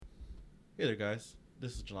Hey there, guys.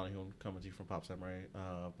 This is Jelani Hoon coming to you from Pop Samurai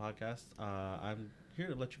Podcast. I'm here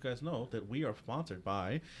to let you guys know that we are sponsored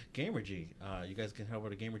by Gamergy. You guys can head over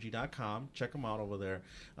to Gamergy.com. Check them out over there.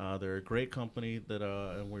 They're a great company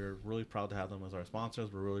and we're really proud to have them as our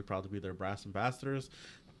sponsors. We're really proud to be their brass ambassadors.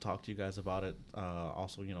 Talk to you guys about it.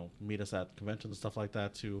 Also, meet us at conventions and stuff like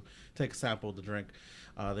that to take a sample of the drink.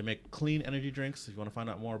 They make clean energy drinks. If you want to find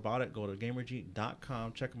out more about it, go to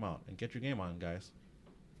Gamergy.com. Check them out and get your game on, guys.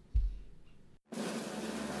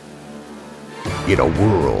 In a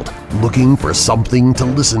world looking for something to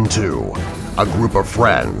listen to, a group of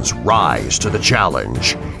friends rise to the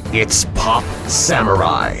challenge. It's Pop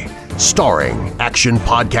Samurai, starring action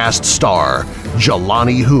podcast star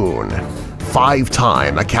Jelani Hoon,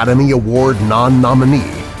 5-time Academy Award non-nominee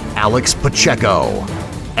Alex Pacheco,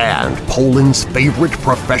 and Poland's favorite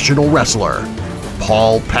professional wrestler,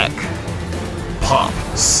 Paul Peck. Pop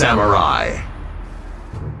Samurai.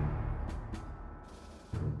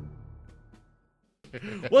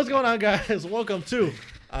 What's going on, guys? Welcome to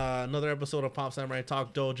another episode of Pop Samurai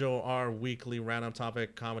Talk Dojo, our weekly random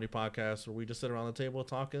topic comedy podcast where we just sit around the table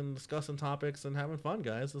talking, discussing topics, and having fun,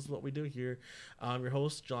 guys. This is what we do here. I'm your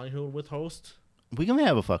host, Johnny Hood, with host. We can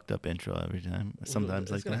have a fucked up intro every time. Sometimes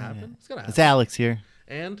it's like gonna that. happen. Yeah. It's gonna happen. It's Alex here.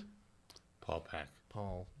 And Paul Peck.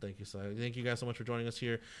 Paul, thank you, sir. Thank you guys so much for joining us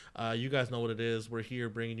here. You guys know what it is. We're here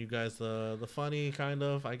bringing you guys the funny kind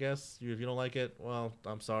of, I guess. If you don't like it, well,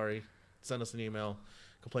 I'm sorry. Send us an email.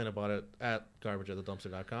 Complain about it at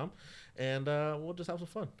garbage@thedumpster.com, and we'll just have some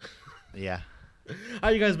fun. Yeah. How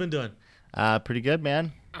you guys been doing? Pretty good,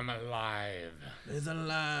 man. I'm alive. It's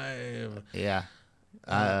alive. Yeah.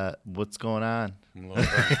 What's going on? I'm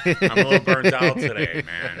a little burnt out today,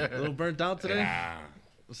 man. A little burnt out today. Yeah.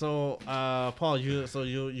 So, Paul,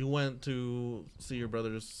 you went to see your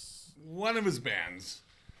brother's One of his bands.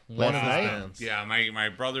 one of his night? bands. Yeah, my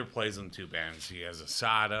brother plays in two bands. He has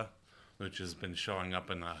Asada, which has been showing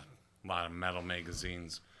up in a lot of metal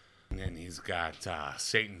magazines. And then he's got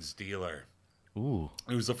Satan's Dealer. Ooh,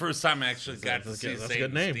 It was the first time I actually got to that's see good- that's a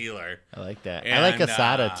good Satan's name. Dealer. I like that. I And, like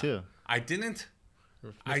Asada too. I didn't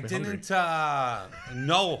Makes me hungry.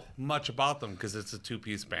 know much about them because it's a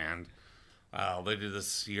two-piece band. Later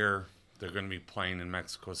this year, they're going to be playing in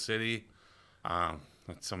Mexico City.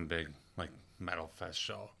 It's some big metal fest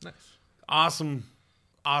show. Nice.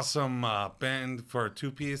 Awesome band for a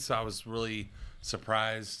two-piece. I was really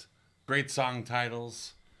surprised. Great song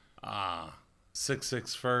titles.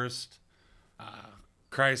 6-6 First.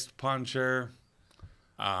 Christ Puncher.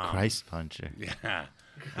 Christ Puncher. Yeah.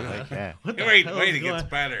 I like that. What the Wait, hell it is gets going-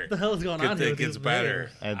 better. What the hell is going on here? It with gets these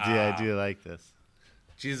better. names? I do like this.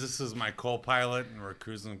 Jesus is my co-pilot, and we're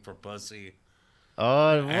cruising for pussy.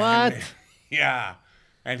 Oh, And- what? yeah.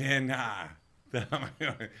 And then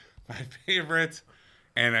my favorite,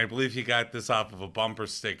 and I believe he got this off of a bumper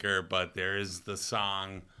sticker, but there is the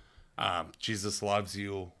song, Jesus Loves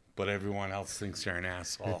You, but everyone else thinks you're an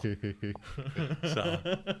asshole. So,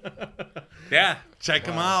 yeah, check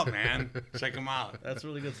him out, man. Check him out. That's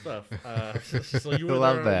really good stuff. So you were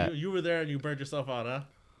Love there. that. You were there and you burned yourself out, huh?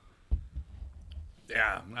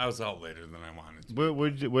 Yeah, I was out later than I wanted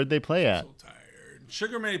to. Where'd they play at? So tired.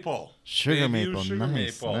 Sugar Maple. Sugar Bayview Maple, Sugar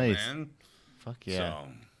nice, Maple, nice. man. Fuck yeah. So,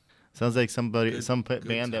 Sounds like some Good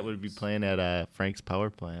band that would be times. playing at Frank's Power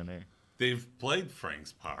Plant. they've played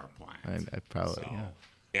Frank's Power Plant. I probably, So,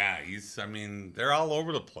 yeah. they're all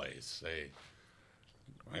over the place.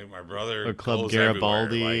 My brother Or Club goes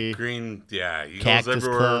Garibaldi. everywhere. Like he Cactus goes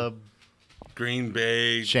everywhere. Club, Green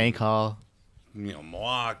Bay, Shank Hall.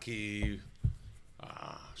 Milwaukee,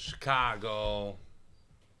 Chicago.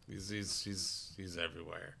 He's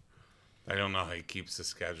everywhere. I don't know how he keeps the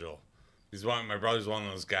schedule. My brother's one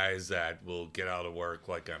of those guys that will get out of work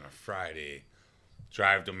like on a Friday,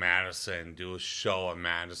 drive to Madison, do a show in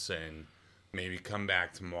Madison, maybe come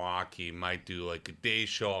back to Milwaukee, might do like a day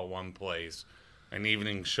show at one place, an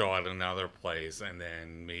evening show at another place, and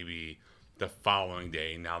then maybe the following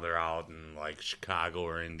day, now they're out in like Chicago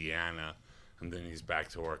or Indiana, and then he's back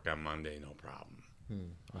to work on Monday, no problem.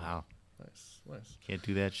 Wow. Nice. Can't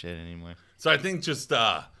do that shit anymore. So I think just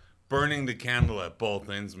burning the candle at both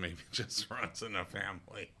ends maybe just runs in a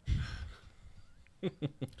family.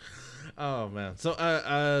 Oh man. So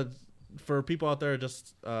for people out there,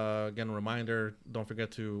 just again a reminder, don't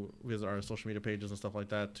forget to visit our social media pages and stuff like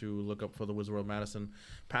that to look up for the Wizard World Madison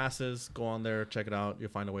passes. Go on there, check it out.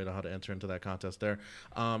 You'll find a way to how to enter into that contest there.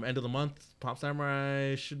 End of the month, Pop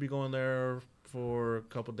Samurai should be going there for a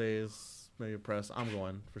couple days, maybe a press. I'm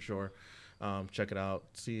going for sure. Check it out,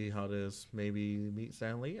 see how it is. Maybe meet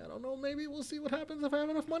Stan Lee. I don't know. Maybe we'll see what happens if I have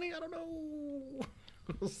enough money. I don't know.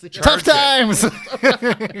 We'll see. Tough times.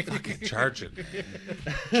 Fucking charge it.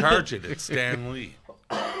 Charge it. It's Stan Lee.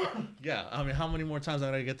 Yeah, I mean, how many more times am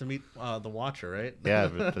I gonna get to meet the Watcher, right? Yeah,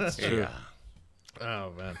 but that's true. Yeah.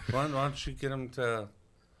 Oh man. Why don't you get him to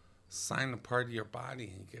sign a part of your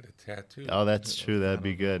body and get a tattoo? Oh, that's true. That'd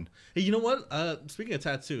be good. Hey, you know what? Speaking of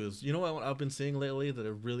tattoos, you know what I've been seeing lately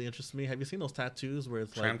that really interests me? Have you seen those tattoos where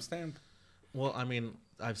it's Tramp like? stamp? Well, I mean,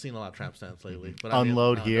 I've seen a lot of tramp stamps lately. But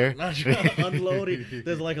Unload here. Unloading.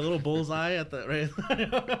 There's like a little bullseye at the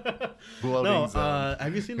right. No,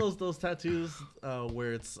 have you seen those tattoos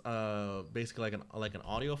where it's basically like an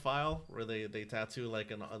audio file where they tattoo like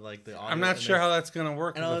the audio? I'm not sure how that's gonna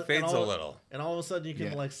work and because it fades a little. And all of a sudden you can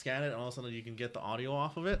Yeah. like scan it, and all of a sudden you can get the audio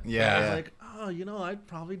off of it. Yeah, I was yeah. like, oh, I'd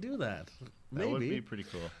probably do that. Maybe. That would be pretty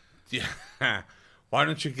cool. Yeah. Why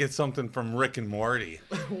don't you get something from Rick and Morty?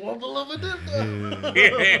 What the love of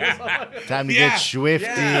Yeah. Time to Yeah, get swifty.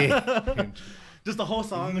 yeah. Just the whole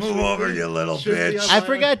song. Move over, you little Should be bitch. up- I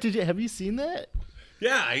forgot. Have you seen that?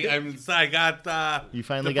 Yeah, I got. You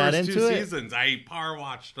finally the got first into two it? seasons. I power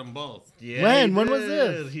watched them both. Yeah, When? he When was did.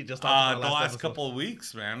 this? He just talked about The last episode. couple of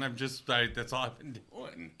weeks, man. That's all I've been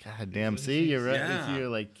doing. God damn. See, you're right. Yeah. You're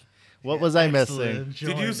like, what was I missing? Excellent. Did you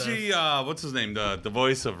Joined us. see what's his name? The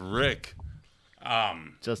voice of Rick.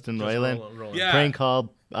 Justin Just Roiland. rolling. Yeah. Prank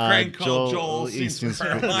call. Prank call Joel Easton's.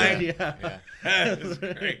 Prayer line. Yeah. It's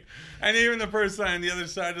great. And even the person on the other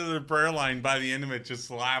side of the prayer line, by the end of it, just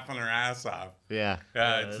laughing her ass off. Yeah.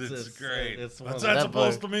 Yeah, Yeah, it's great. it's one What's of that the-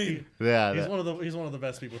 supposed to mean? Yeah. He's that- he's one of the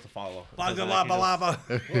best people to follow. Lava, Like, lava, lava.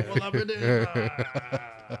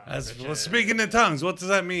 Well, speaking in tongues, what does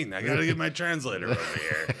that mean? I gotta get my translator over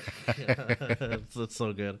here. it's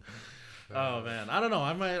so good. Oh man, I don't know.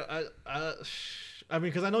 I might. I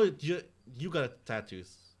mean, because I know you got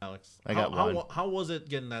tattoos, Alex. I got one. How was it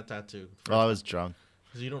getting that tattoo? Oh, I was drunk.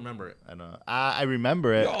 Because you don't remember it. I don't know. I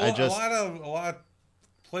remember it. I just. a lot of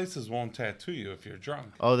places won't tattoo you if you're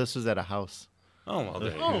drunk. Oh, this was at a house. Oh well, there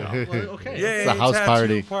you Oh, go. well, okay. Yay, It's a house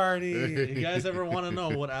tattoo party. You guys ever want to know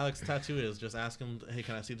what Alex's tattoo is? Just ask him, hey,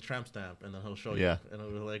 can I see the tramp stamp? And then he'll show you. Yeah. And he'll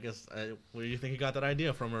be like, where do you think he got that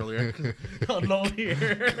idea from earlier? Unload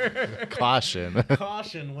here. Caution.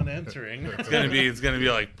 Caution when entering. It's gonna be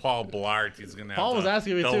like Paul Blart. He's gonna have Paul was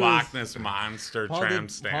asking me the too, Loch is- Ness monster Paul tramp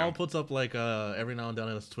stamp. Paul puts up like every now and then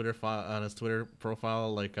on his Twitter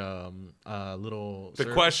profile like little The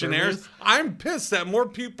questionnaires. surveys. I'm pissed that more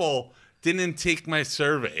people didn't take my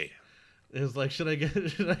survey. It was like, should I get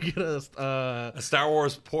a A Star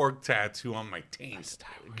Wars pork tattoo on my taint.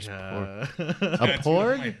 A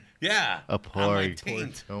porg? Yeah. A On my porg.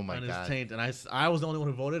 taint. Oh my on his god. taint, and I was the only one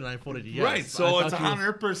who voted, and I voted yes. Right. So I it's thought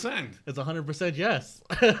you- 100%. It's 100% yes.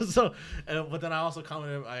 So, but then I also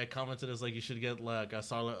commented as like you should get like a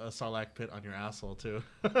sarlacc pit on your asshole too.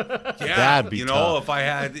 Yeah. That'd be you know, tough. if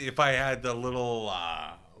I had the little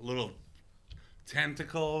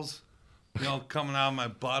tentacles, coming out of my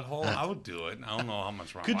butthole, I would do it. I don't know how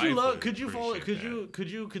much my Could wife you love? would Could you follow? appreciate Could you that.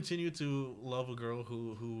 could you continue to love a girl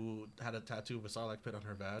who had a tattoo of a sarlacc pit on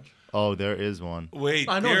her badge? Oh, there is one. Wait,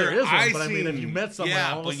 I know there is one, but I mean, if you met someone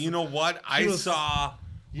yeah, else, but you know what? I was- saw.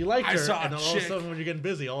 You liked I her, saw a and then all of a chick- sudden when you're getting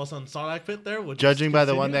busy, all of a sudden sarlacc pit there. Would you Judging by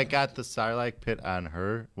the one continue? that got the sarlacc pit on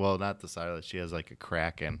her, well, not the sarlacc. She has like a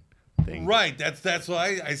kraken thing. Right, that's what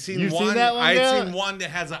I seen. You've one. seen that one, I yeah? seen one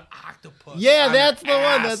that has an octopus. Yeah, on that's her the one.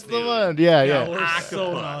 ass, That's the dude. one. Yeah, Yeah, yeah. we're so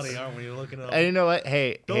Octopus. naughty, aren't we? You're looking it up. And you know what?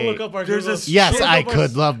 Hey, Don't hey. look up our There's Google. this- Yes, don't I look up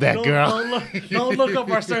could love that don't- girl. Don't look up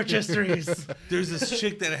our search histories. There's this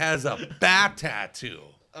chick that has a bat tattoo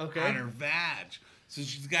Okay. on her vag. So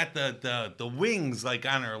she's got the wings like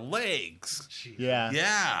on her legs. Yeah.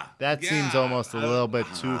 Yeah. That yeah. seems almost a little bit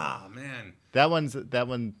too. Ah, man. That one's the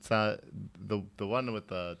one with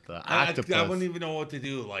the octopus. I wouldn't even know what to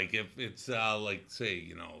do. Like if it's like say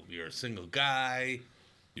you're a single guy,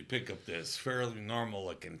 you pick up this fairly normal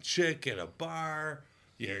looking chick at a bar.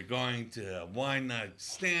 You're going to one night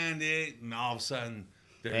stand it, and all of a sudden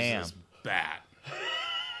there's Bam. this bat.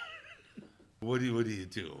 What do you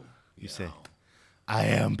do? You say, "I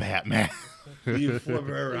am Batman." You flip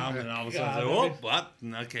her around, and all of a sudden, God, it's like, oh,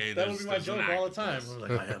 what? Okay, That would be my there's an joke all the time. octopus. I was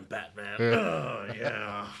like, I am Batman. Oh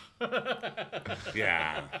yeah.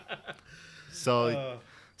 Yeah.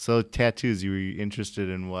 So tattoos. You were interested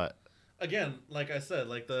in what? Again, like I said,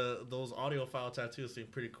 like those audiophile tattoos seem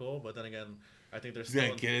pretty cool, but then again, I think they're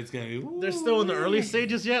still It's gonna be. they're still in the early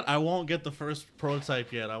stages yet. I won't get the first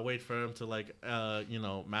prototype yet. I'll wait for them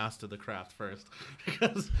to master the craft first.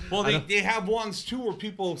 Because Well, I don't- they have ones too where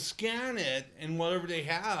people scan it and whatever they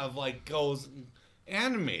have goes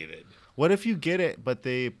animated. What if you get it, but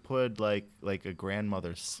they put like a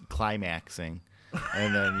grandmother's climaxing,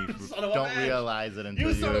 and then you Son of a don't bitch. realize it until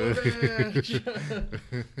You son of a you.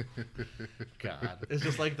 bitch. God, it's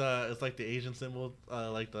just like the Asian symbol,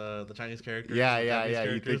 like the Chinese character. Yeah. the Japanese You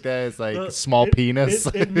characters. think that is like The- small penis?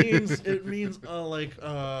 It means like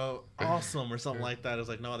awesome or something like that. It's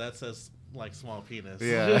like no, that says like small penis.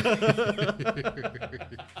 Yeah.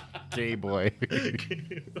 Gay boy.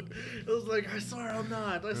 It was like I swear I'm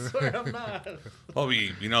not. I swear I'm not. Well,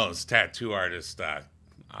 this tattoo artist,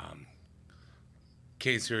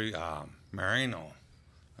 Casey Marino.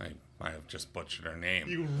 I might have just butchered her name.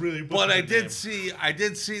 You really. But I butchered the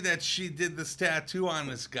did see that she did this tattoo on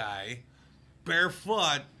this guy,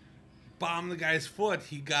 barefoot, bombed the guy's foot.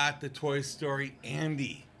 He got the Toy Story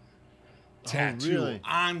Andy tattoo really?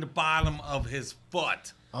 on the bottom of his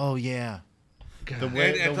foot. Oh yeah. The God.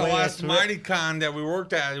 way, At the way last that's Mighty Con that we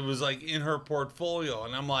worked at, it was like in her portfolio,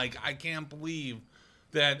 and I'm like, I can't believe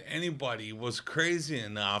that anybody was crazy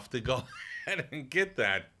enough to go ahead and get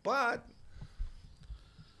that, but.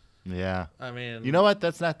 Yeah. I mean, You know what?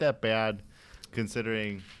 That's not that bad,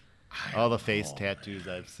 considering all the face tattoos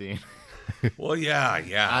I've seen Well,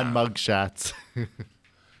 yeah. on mugshots.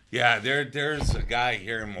 Yeah, there's a guy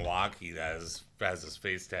here in Milwaukee that has his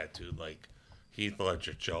face tattooed like Heath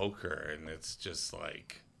Ledger Joker, and it's just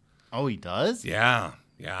like, Oh, he does? yeah.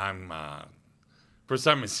 I'm first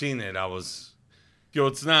time I seen it, I was,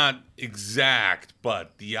 it's not exact,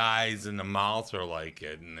 but the eyes and the mouth are like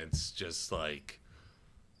it, and it's just like,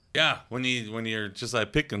 yeah. When you're just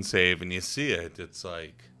like pick and save and you see it, it's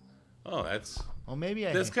like, oh, that's Oh, maybe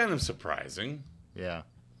I. kind of surprising. Yeah.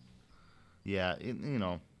 Yeah.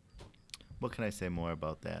 What can I say more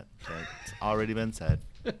about that? It's already been said.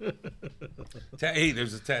 Hey,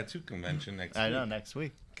 there's a tattoo convention next week. I know. Next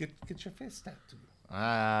week. Get your face tattooed.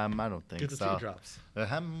 I don't think get the so. teardrops.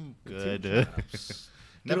 I'm good. Teardrops.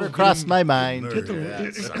 Never Get crossed him- my mind. Get the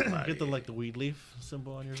Yeah, somebody. get the like the weed leaf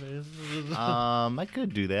symbol on your face. I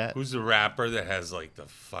could do that. Who's the rapper that has like the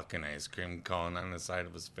fucking ice cream cone on the side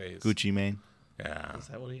of his face? Gucci Mane. Yeah. Is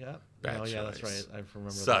that what he got? Bad Oh yeah, that's choice. right. I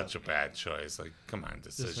remember Such that. a bad choice. Like, come on,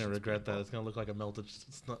 Just decisions. gonna regret that. people. It's gonna look like a melted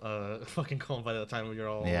fucking cone by the time you're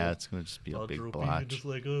all Yeah, it's gonna just be a all big droopy. You're blotch. just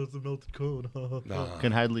like, oh, it's a melted cone. Nah.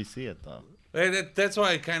 Can hardly see it though. Hey, that's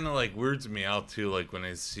why it kind of like weirds me out too. Like when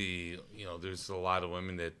I see, there's a lot of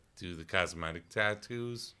women that do the cosmetic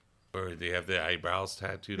tattoos, or they have their eyebrows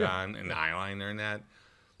tattooed on and the eyeliner and that.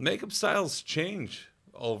 Makeup styles change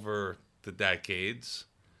over the decades,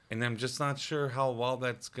 and I'm just not sure how well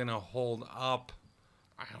that's gonna hold up.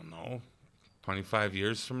 I don't know, 25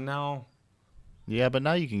 years from now. Yeah, but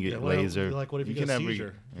now you can get laser. Like, what if you can get a have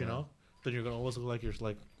seizure? You know, then you're gonna always look like you're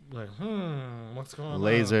like, what's going on?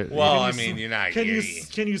 laser. Well, Can I you mean, you're not. Can you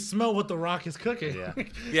can you smell what the Rock is cooking? Yeah.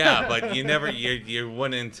 Yeah, but you never, you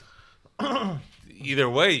wouldn't. Either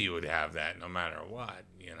way, you would have that no matter what.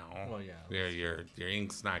 Well, yeah. Your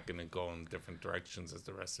ink's not going to go in different directions as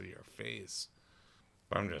the rest of your face.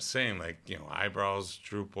 But I'm just saying, like, eyebrows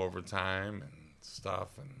droop over time and stuff,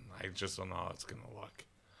 and I just don't know how it's going to look.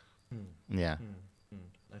 Yeah.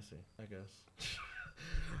 I see. I guess.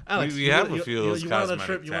 Alex, We have a few of those you went on a cosmetic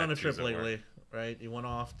trip. You went on a tattoos trip at work. lately, right? You went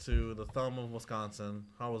off to the Thumb of Wisconsin.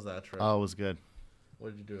 How was that trip? Oh, it was good.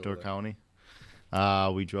 What did you do? over Door there? County.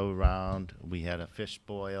 We drove around. We had a fish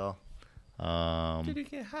boil. Did you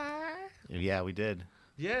get high? Yeah, we did.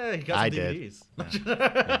 Yeah, he got I some did.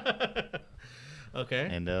 DVDs. Okay.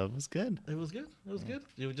 And it was good. It was good. It was good.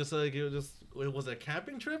 You were just like it was a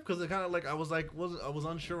camping trip because it kind of like I was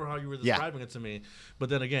unsure how you were Yeah. describing it to me. But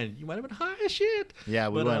then again, you might have been high as shit. Yeah,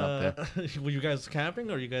 we But, went up there. Were you guys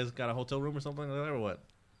camping or you guys got a hotel room or something like that or what?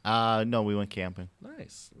 No, we went camping.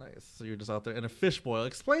 Nice. So you're just out there in a fish boil.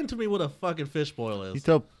 Explain to me what a fucking fish boil You is.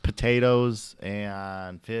 throw potatoes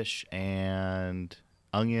and fish and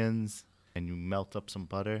onions, and you melt up some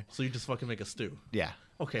butter. So you just fucking make a stew. Yeah.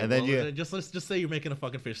 Okay. And then well, let's just say you're making a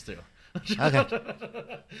fucking fish stew. Okay.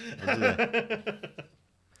 We'll do that.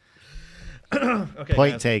 Okay.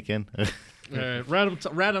 Point guys. taken. All right,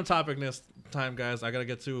 random topic this time, guys. I gotta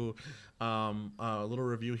get to a little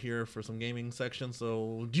review here for some gaming section.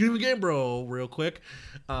 So, do you game, bro? Real quick.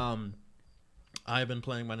 I've been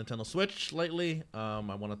playing my Nintendo Switch lately. I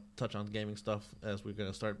want to touch on gaming stuff as we're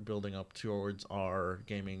gonna start building up towards our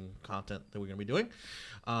gaming content that we're gonna be doing.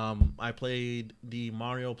 I played the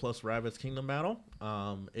Mario plus Rabbids Kingdom Battle.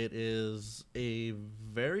 It is a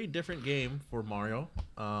very different game for Mario.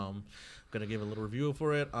 Gonna give a little review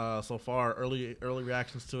for it. So far, early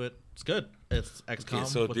reactions to it. It's good. It's XCOM. Okay,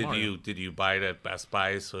 so with Mario. did you buy it at Best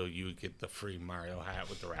Buy so you would get the free Mario hat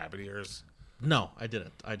with the rabbit ears? No, I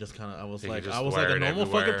didn't. I just kind of, I was So you like just a wear it normal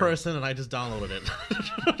fucking everywhere? person, and I just downloaded it.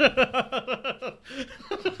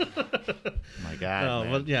 My God, No,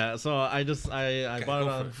 man. but yeah, so I Gotta bought it go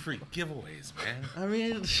on. for free giveaways, man. I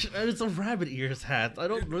mean, it's a rabbit ears hat. I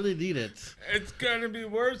don't really need it. It's gonna be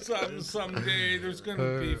worth something someday. There's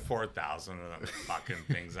gonna be 4,000 of them fucking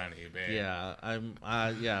things on eBay. Yeah,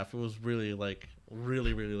 yeah, if it was really like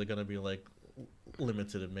really gonna be like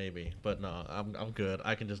limited, maybe, but no, I'm good.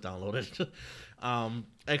 I can just download it.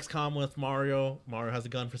 XCOM with Mario. Mario has a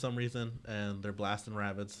gun for some reason, and they're blasting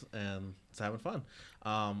rabbits, and it's having fun.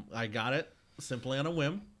 I got it simply on a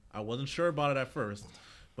whim. I wasn't sure about it at first,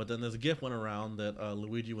 but then this GIF went around that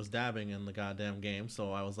Luigi was dabbing in the goddamn game,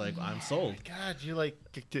 so I was like, I'm sold. God, you like.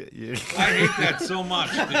 You... I hate that so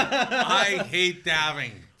much, dude. I hate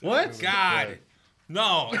dabbing. What? God.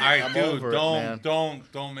 No, I'm dude, over it, man.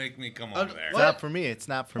 don't make me come over there. It's not for me. It's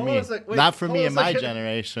not for Hold on me. a sec. Wait, not for hold me on a in my second.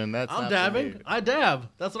 generation. That's I'm not dabbing. For me. I dab.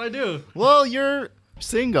 That's what I do. Well, you're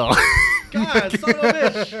single. God, son of a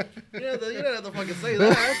bitch. You didn't have to fucking say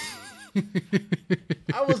that.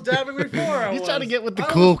 I was dabbing before. He's trying to get with the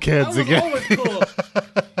I cool was- kids I was again. always cool.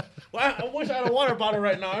 Well, I wish I had a water bottle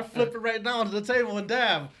right now. I'd flip it right now onto the table and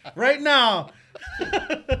dab. Right now.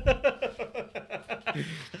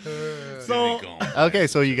 So, Okay,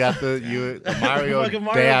 so you got the Mario fucking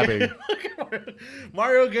Mario dabbing. game.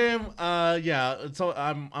 Mario game, yeah. So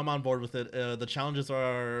I'm on board with it. The challenges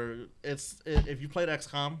are if you played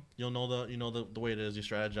XCOM, you'll know the way it is. You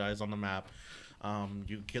strategize on the map.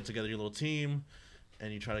 You get together your little team,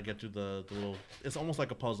 and you try to get through the little. It's almost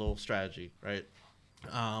like a puzzle strategy, right?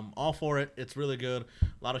 All for it. It's really good.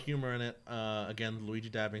 A lot of humor in it. Again, Luigi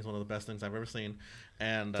dabbing is one of the best things I've ever seen.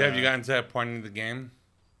 And Have you gotten to that point in the game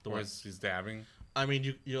where what? he's dabbing? I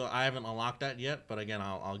mean, I haven't unlocked that yet, but again,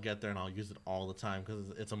 I'll get there and I'll use it all the time because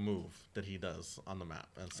it's a move that he does on the map.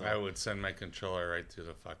 And so I would send my controller right to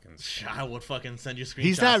the fucking screen. I would fucking send you screenshots.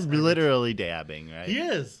 He's not every- literally dabbing, right? He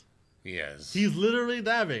is. Yes. He's literally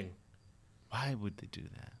dabbing Why would they do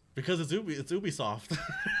that? because it's Ubisoft.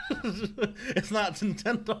 It's not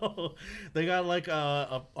Nintendo. They got like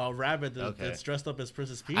a rabbit that's dressed up as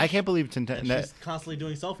Princess Peach. I can't believe And Nintendo. she's constantly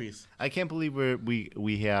doing selfies. I can't believe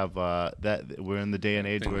we have that we're in the day and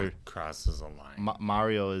age Thing where that crosses a line.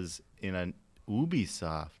 Mario is in an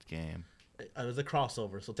Ubisoft game. It's a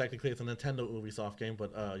crossover, so technically it's a Nintendo Ubisoft game,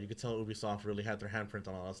 but you could tell Ubisoft really had their handprint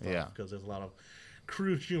on all that stuff Yeah. because there's a lot of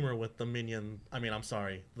crude humor with the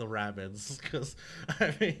the rabbits, because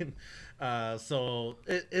so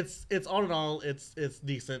it's all in all it's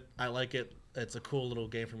decent. I like it. It's a cool little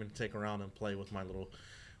game for me to take around and play with my little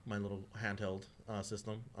handheld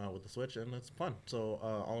system with the Switch, and it's fun. So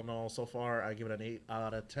all in all, so far I give it an 8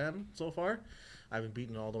 out of 10 so far. I haven't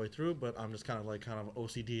beaten it all the way through, but I'm just kind of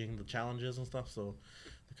OCDing the challenges and stuff, so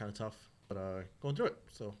they're kind of tough, but going through it,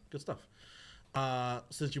 so good stuff.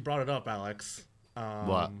 Since you brought it up, Alex,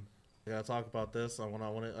 What? I gotta talk about this.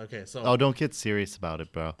 Okay, so Oh, don't get serious about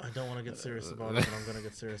it, bro. I don't want to get serious about it, but I'm going to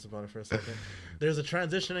get serious about it for a second. There's a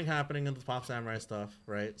transitioning happening in the Pop Samurai stuff,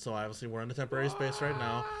 right? So obviously we're in the temporary space right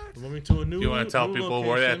now. We're moving to a new. You want to tell new people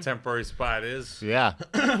where that location. temporary spot is? Yeah.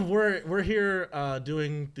 We're here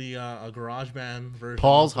doing the GarageBand version.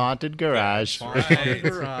 Paul's of haunted garage. Paul's Right. haunted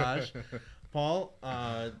garage. Paul,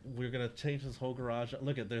 we're gonna change this whole garage.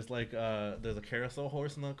 Look at there's a carousel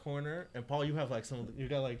horse in the corner, and Paul, you have you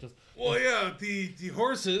got just. Well, yeah, the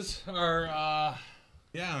horses are.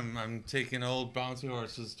 I'm taking old bouncy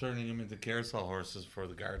horses, turning them into carousel horses for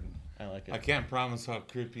the garden. I like it. I can't promise how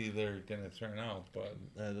creepy they're gonna turn out, but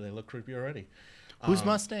They look creepy already. Whose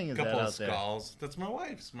Mustang a is that couple of out there? skulls. That's my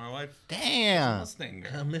wife's. My wife, Damn. Mustang.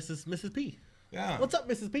 Mrs. P. Yeah. What's up,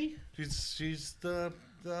 Mrs. P? She's the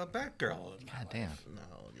Batgirl. God damn.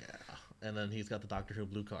 No, yeah. And then he's got the Doctor Who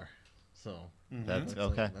blue car. So That's that's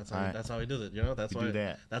okay. That's All how right. that's how he does it. That's We why do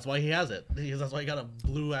that. That's why he has it. That's why he got a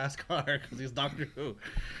blue ass car because he's Doctor Who.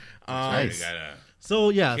 Nice. Got a So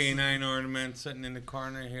yeah. canine ornament sitting in the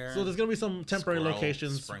corner here. So there's gonna be some temporary Squirrel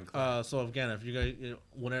locations. sprinkler. So again, if you guys,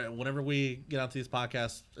 whenever we get onto these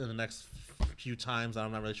podcasts in the next few times,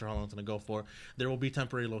 I'm not really sure how long it's gonna go for. There will be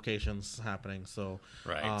temporary locations happening. So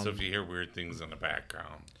right. So if you hear weird things in the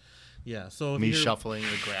background, yeah. So if Me you hear, shuffling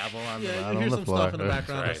the gravel on the Yeah, you bottom hear of the some floor. stuff in the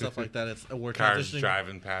background Right. and stuff like that. We're cars transitioning.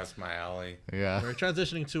 driving past my alley. Yeah. We're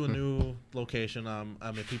transitioning to a new location.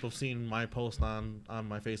 If people have seen my post on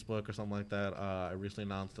my Facebook or something like that, I recently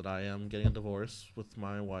announced that I am getting a divorce with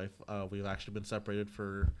my wife. We've actually been separated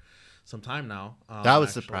for some time now. That was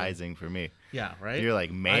actually. surprising for me. Yeah, right? You're like,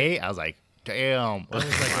 May? I was like, damn.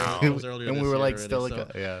 It was earlier And this we were year like already, still so,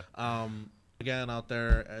 like, yeah. Again, out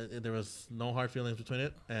there, there was no hard feelings between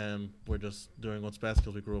it, and we're just doing what's best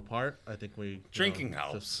because we grew apart. I think we Drinking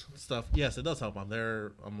helps. just stuff. Yes, it does help. I'm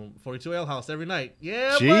there. I'm 42 Ale House every night.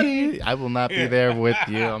 Yeah, Gee, buddy. I will not be there with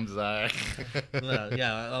you. I'm sorry.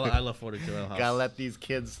 I love 42 Ale House. Gotta let these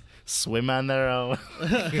kids swim on their own.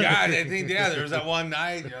 God, I think there was that one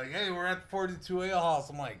night. You're like, hey, we're at the 42 Ale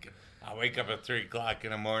House. I'm like, I wake up at 3:00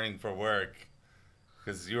 in the morning for work.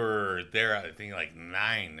 Because you were there, I think, like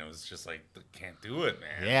 9. It was just like, can't do it,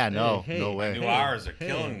 man. Yeah, no, Hey, no way. 2 hours are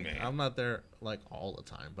killing me. I'm not there like all the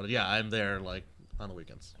time, but yeah, I'm there like on the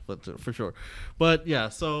weekends, but for sure. But yeah,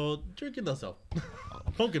 so drinking does help.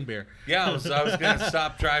 Pumpkin beer. Yeah, I was going to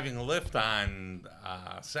stop driving Lyft on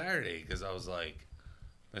Saturday because I was like,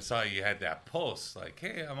 I saw you had that post. Like,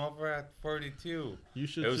 hey, I'm over at 42. You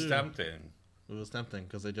should. It was too. tempting. It was tempting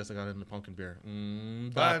because they just got into pumpkin beer.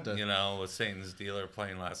 But, with Satan's Dealer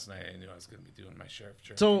playing last night, I knew I was going to be doing my sheriff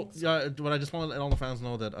shirt. So, what I just want to let all the fans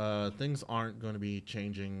know that things aren't going to be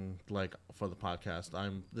changing like for the podcast.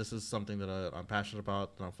 This is something that I'm passionate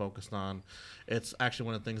about, that I'm focused on. It's actually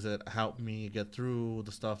one of the things that helped me get through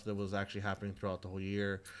the stuff that was actually happening throughout the whole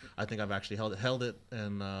year. I think I've actually held it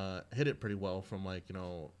and hit it pretty well from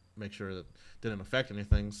make sure that it didn't affect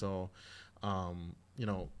anything. So,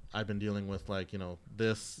 I've been dealing with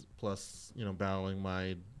this plus battling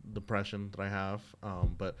my depression that I have,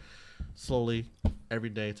 but slowly every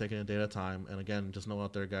day taking a day at a time. And again, just know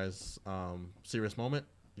out there, guys, serious moment,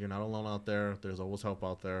 you're not alone out there. There's always help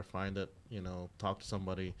out there. Find it, talk to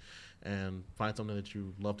somebody and find something that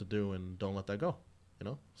you love to do and don't let that go,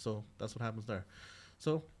 so that's what happens there.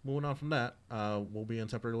 So moving on from that, we'll be in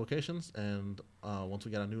temporary locations, and once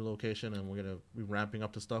we get a new location, and we're gonna be ramping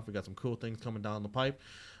up the stuff. We got some cool things coming down the pipe.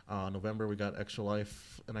 November we got an Extra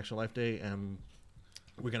Life Day, and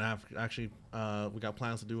we're gonna have we got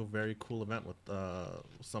plans to do a very cool event with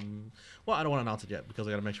some. Well, I don't want to announce it yet because I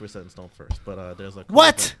got to make sure we set in stone first. But there's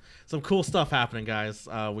some cool stuff happening, guys.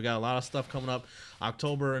 We got a lot of stuff coming up.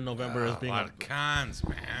 October and November is being a lot of cons,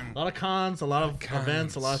 man. A lot of cons, a lot of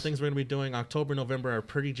events, a lot of things we're gonna be doing. October, November are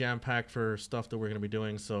pretty jam packed for stuff that we're gonna be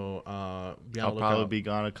doing. So I'll probably be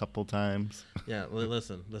gone a couple times. Yeah,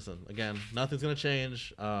 listen. Again, nothing's gonna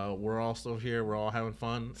change. We're all still here. We're all having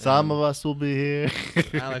fun. Some of us will be here.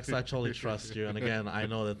 Alex, I totally trust you. And again, I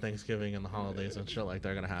know that Thanksgiving and the holidays and shit like that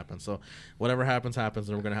are gonna happen. So whatever happens, and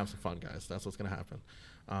we're gonna have some fun, guys. That's what's gonna happen.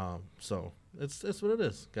 So it's what it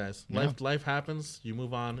is, guys. Yeah. Life happens. You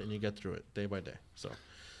move on and you get through it day by day. So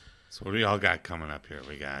what do we all got coming up here?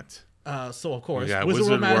 We got. So of course, we got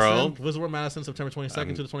Wizard World. Madison, September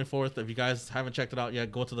 22nd to the 24th. If you guys haven't checked it out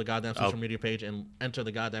yet, go to the goddamn social media page and enter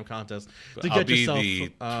the goddamn contest to get yourself.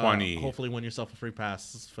 Hopefully, win yourself a free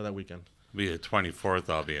pass for that weekend. Be the 24th.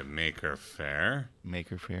 I'll be at Maker Faire.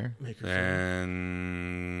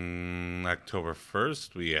 And October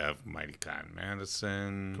 1st, we have MightyCon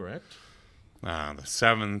Madison. Correct. The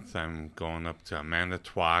 7th, I'm going up to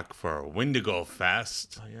Manitowoc for Wendigo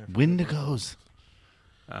Fest. Oh, yeah. Wendigos.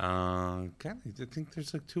 God, I think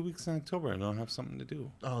there's like 2 weeks in October. I don't have something to do.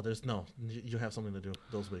 Oh, there's no. You have something to do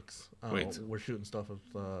those weeks. Wait. We're shooting stuff with,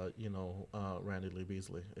 Randy Lee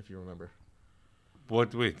Beasley, if you remember.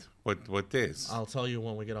 What days? I'll tell you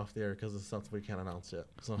when we get off the air because it's something we can't announce yet.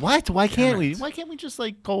 So. What? Why can't we? Why can't we just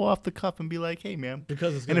go off the cuff and be like, "Hey, man"?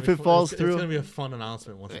 Because it's and if it falls through, it's gonna be a fun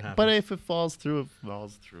announcement once it happens. But if it falls through, it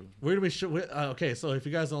falls through. We're gonna be okay. So if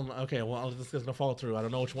you guys don't, this is gonna fall through. I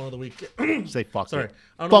don't know which one of the week. Say fuck. Sorry,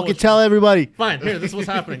 it. Fuck it. Tell everybody. Fine. Here, this is what's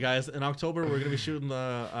happening, guys. In October, we're gonna be shooting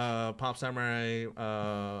the Pop Samurai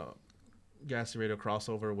Gassy Radio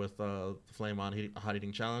crossover with the Flame On Hot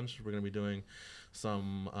Eating Challenge. We're gonna be doing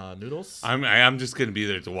some noodles. I'm just gonna be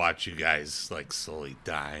there to watch you guys slowly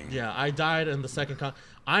dying. Yeah, I died in the second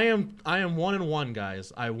I am 1-1,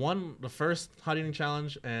 guys. I won the first hot eating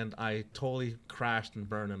challenge and I totally crashed and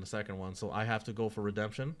burned in the second one, so I have to go for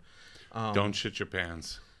redemption. Don't shit your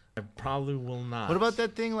pants. I probably will not. What about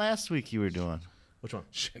that thing last week you were doing? Which one?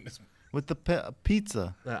 Shit his with the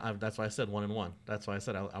pizza. That's why I said 1-1. That's why I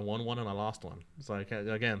said I won one and I lost one. So I can't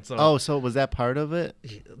again. So so was that part of it?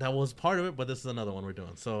 That was part of it, but this is another one we're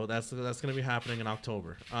doing. So that's going to be happening in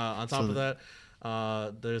October. On top of that,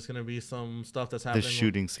 there's going to be some stuff that's happening. The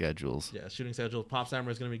shooting schedules. Yeah, shooting schedules. Pop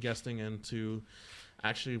Samurai is going to be guesting into.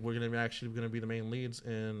 Actually, we're going to be the main leads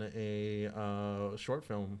in a short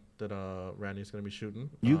film that Randy's going to be shooting.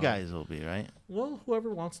 You guys will be, right? Well, whoever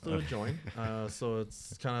wants to join. So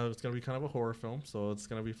it's going to be kind of a horror film, so it's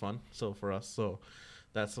going to be fun. So for us, so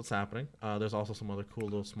that's what's happening. There's also some other cool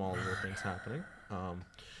little things happening. And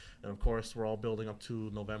of course, we're all building up to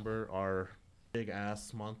November, our big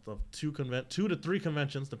ass month of 2 to 3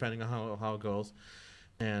 conventions, depending on how it goes.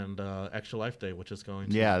 and Extra Life Day, which is going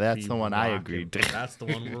to Yeah, that's be the one I rocking. agreed to. That's the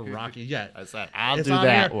one we're rocking. Yeah, I said, I'll it's do on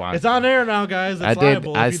that air. one. It's on air now, guys. It's I did-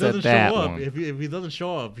 liable. I If he said doesn't that show up, one. if he doesn't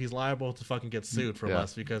show up, he's liable to fucking get sued from Yeah,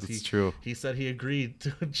 us because it's true. he said he agreed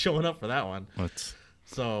to showing up for that one. Let's-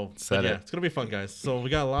 So Said yeah, it. it's gonna be fun, guys. So we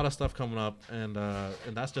got a lot of stuff coming up, and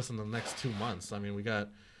that's just in the next 2 months. I mean, we don't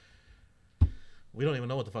even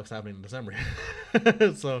know what the fuck's happening in December.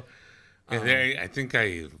 So And I think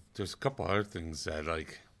there's a couple other things that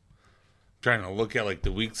like trying to look at like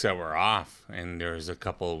the weeks that we're off, and there's a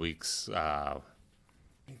couple of weeks. I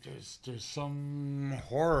think there's some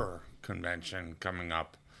horror convention coming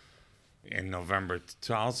up in November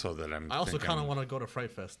also that I also kind of want to go to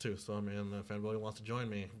Fright Fest too. So I mean, if anybody wants to join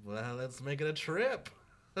me, well, let's make it a trip.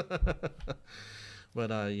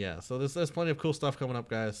 But yeah, so there's plenty of cool stuff coming up,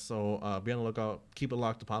 guys. So be on the lookout. Keep it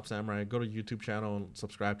locked to Pop Samurai. Go to the YouTube channel and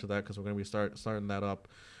subscribe to that because we're gonna be starting that up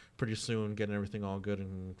pretty soon, getting everything all good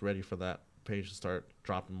and ready for that page to start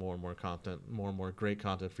dropping more and more content, more and more great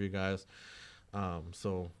content for you guys.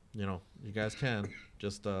 So you guys can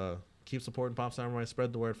just keep supporting Pop Samurai.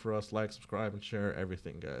 Spread the word for us. Like, subscribe, and share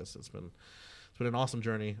everything, guys. It's been an awesome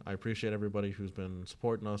journey. I appreciate everybody who's been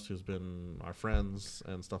supporting us, who's been our friends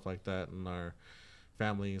and stuff like that, and our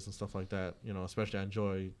families and stuff like that. Especially I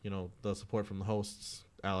enjoy the support from the hosts,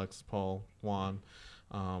 Alex, Paul, Juan,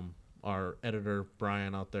 our editor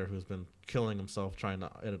Brian out there who's been killing himself trying to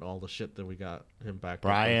edit all the shit that we got him back.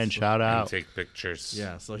 Brian, shout and out. take pictures.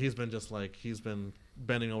 Yeah, so he's been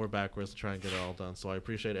bending over backwards to try and get it all done. So I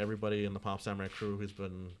appreciate everybody in the Pop Samurai crew who's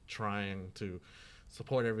been trying to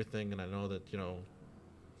support everything, and I know that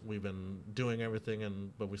we've been doing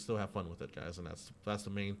everything, but we still have fun with it, guys, and that's the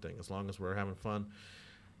main thing. As long as we're having fun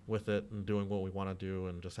with it and doing what we want to do,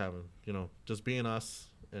 and just having just being us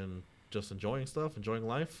and just enjoying stuff, enjoying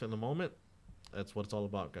life in the moment, that's what it's all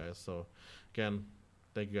about, guys. So again,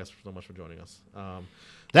 thank you guys so much for joining us.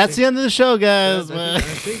 That's the end of the show, guys. I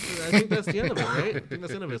think that's the end of it, right? I think that's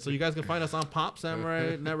the end of it. So you guys can find us on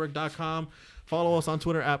PopSamuraiNetwork.com. Follow us on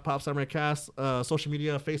Twitter at PopSamuraiCast. Social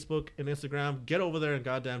media, Facebook and Instagram. Get over there and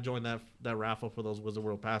goddamn join that raffle for those Wizard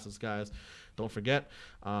World passes, guys. Don't forget.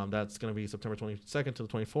 That's going to be September 22nd to the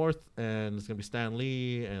 24th. And it's going to be Stan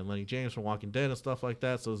Lee and Lenny James from Walking Dead and stuff like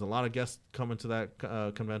that. So there's a lot of guests coming to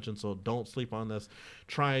that convention. So don't sleep on this.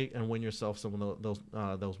 Try and win yourself some of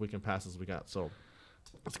those weekend passes we got. So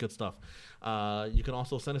that's good stuff. You can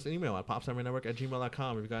also send us an email at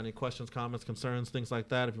popsamurainetwork@gmail.com if you've got any questions, comments, concerns, things like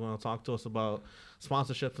that. If you want to talk to us about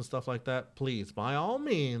sponsorships and stuff like that, please, by all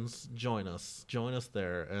means, join us. Join us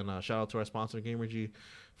there. And shout out to our sponsor, Gamergy,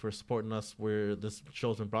 for supporting us. This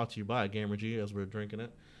show's been brought to you by Gamergy as we're drinking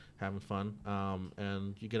it, having fun.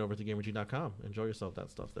 And you get over to Gamergy.com. Enjoy yourself, that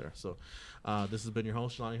stuff there. So this has been your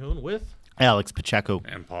host, Jelani Hoon, with Alex Pacheco.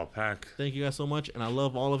 And Paul Peck. Thank you guys so much, and I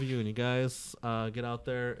love all of you. And you guys get out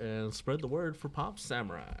there and spread the word for Pop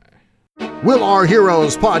Samurai. Will our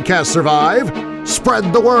heroes podcast survive?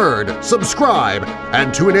 Spread the word, subscribe,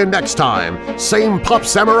 and tune in next time. Same Pop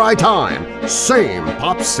Samurai time, same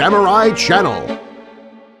Pop Samurai channel.